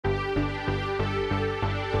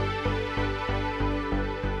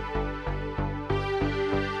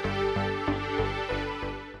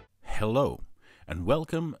Hello, and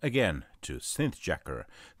welcome again to SynthJacker,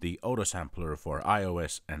 the auto sampler for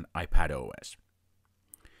iOS and iPadOS.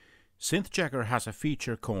 SynthJacker has a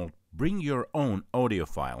feature called Bring Your Own Audio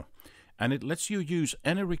File, and it lets you use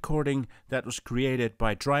any recording that was created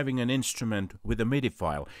by driving an instrument with a MIDI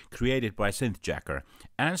file created by SynthJacker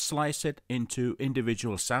and slice it into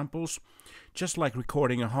individual samples, just like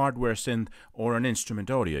recording a hardware synth or an instrument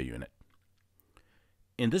audio unit.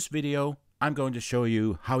 In this video, I'm going to show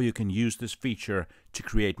you how you can use this feature to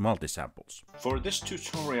create multisamples. For this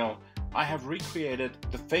tutorial, I have recreated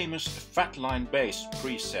the famous Fatline bass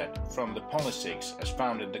preset from the Polysigs as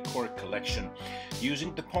found in the Korg collection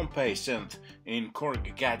using the Pompeii synth in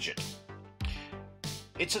Korg Gadget.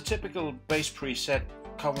 It's a typical bass preset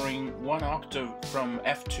covering one octave from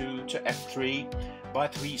F2 to F3 by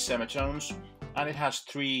 3 semitones, and it has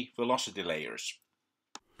 3 velocity layers.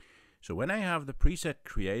 So when I have the preset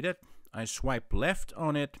created, I swipe left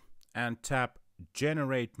on it and tap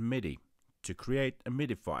Generate MIDI to create a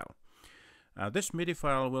MIDI file. This MIDI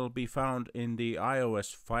file will be found in the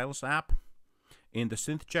iOS Files app, in the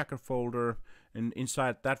SynthJacker folder, and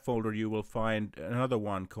inside that folder you will find another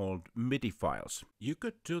one called MIDI files. You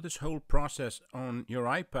could do this whole process on your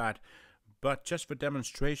iPad, but just for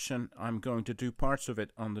demonstration I'm going to do parts of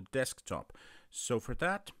it on the desktop. So for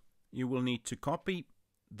that you will need to copy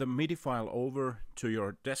the MIDI file over to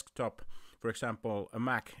your desktop, for example a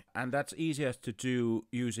Mac, and that's easiest to do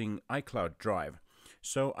using iCloud Drive.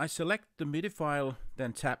 So I select the MIDI file,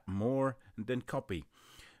 then tap More, and then Copy.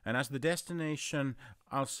 And as the destination,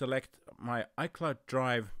 I'll select my iCloud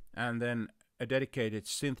Drive and then a dedicated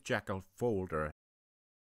SynthJacker folder.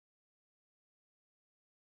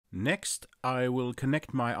 Next, I will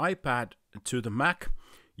connect my iPad to the Mac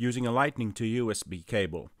using a Lightning to USB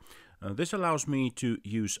cable. This allows me to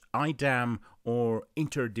use IDAM or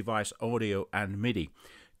inter-device audio and MIDI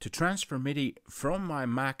to transfer MIDI from my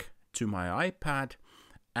Mac to my iPad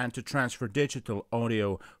and to transfer digital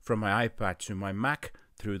audio from my iPad to my Mac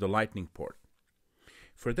through the Lightning port.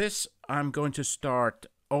 For this, I'm going to start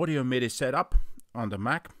Audio MIDI setup on the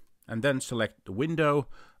Mac and then select the window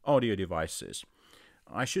Audio Devices.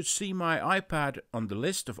 I should see my iPad on the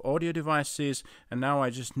list of audio devices, and now I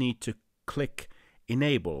just need to click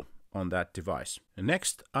Enable on that device.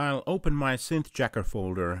 Next, I'll open my SynthJacker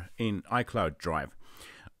folder in iCloud Drive.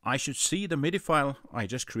 I should see the MIDI file I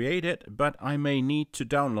just created, but I may need to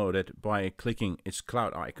download it by clicking its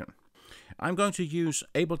cloud icon. I'm going to use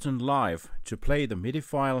Ableton Live to play the MIDI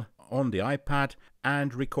file on the iPad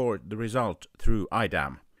and record the result through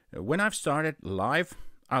IDAM. When I've started Live,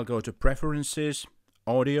 I'll go to Preferences,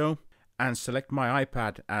 Audio, and select my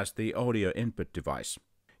iPad as the audio input device.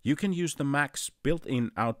 You can use the Mac's built-in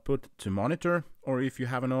output to monitor, or if you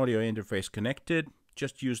have an audio interface connected,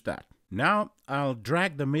 just use that. Now I'll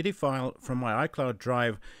drag the MIDI file from my iCloud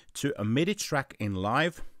Drive to a MIDI track in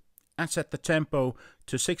Live and set the tempo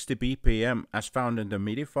to 60 BPM as found in the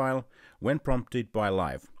MIDI file when prompted by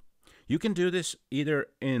Live. You can do this either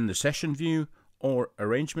in the session view or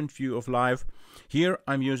arrangement view of Live. Here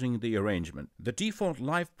I'm using the arrangement. The default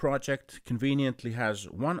Live project conveniently has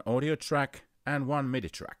one audio track and one MIDI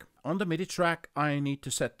track. On the MIDI track I need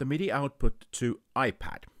to set the MIDI output to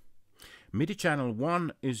iPad. MIDI channel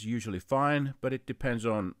 1 is usually fine, but it depends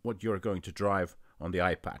on what you're going to drive on the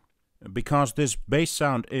iPad. Because this bass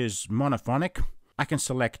sound is monophonic, I can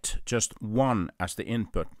select just 1 as the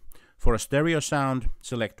input. For a stereo sound,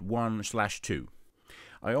 select 1/2.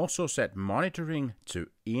 I also set monitoring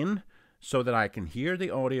to in so that I can hear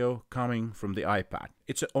the audio coming from the iPad.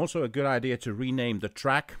 It's also a good idea to rename the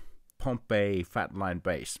track Pompeii Fatline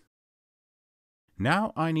bass.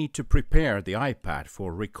 Now I need to prepare the iPad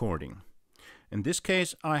for recording. In this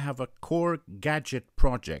case, I have a Korg Gadget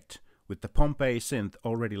project with the Pompeii synth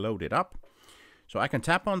already loaded up, so I can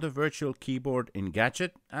tap on the virtual keyboard in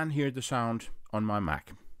Gadget and hear the sound on my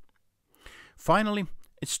Mac. Finally,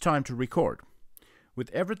 it's time to record. With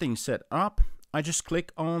everything set up, I just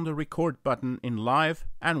click on the record button in Live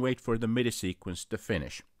and wait for the MIDI sequence to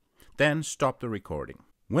finish. Then stop the recording.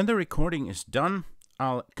 When the recording is done,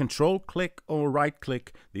 I'll control-click or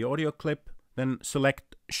right-click the audio clip, then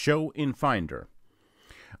select Show in Finder.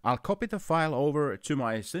 I'll copy the file over to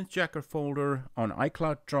my SynthJacker folder on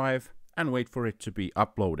iCloud Drive and wait for it to be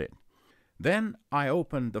uploaded. Then I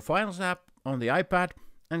open the Files app on the iPad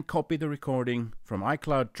and copy the recording from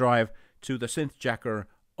iCloud Drive to the SynthJacker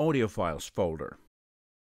Audio Files folder.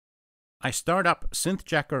 I start up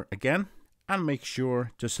SynthJacker again and make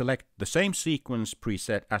sure to select the same sequence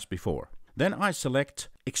preset as before. Then I select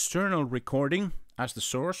External Recording as the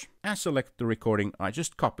source and select the recording I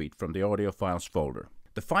just copied from the Audio Files folder.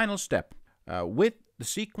 The final step, With the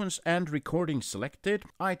sequence and recording selected,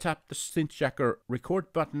 I tap the SynthJacker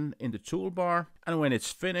record button in the toolbar, and when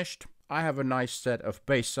it's finished, I have a nice set of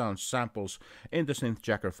bass sound samples in the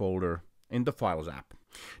SynthJacker folder in the Files app.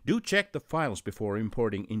 Do check the files before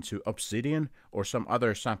importing into Obsidian or some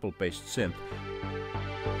other sample-based synth,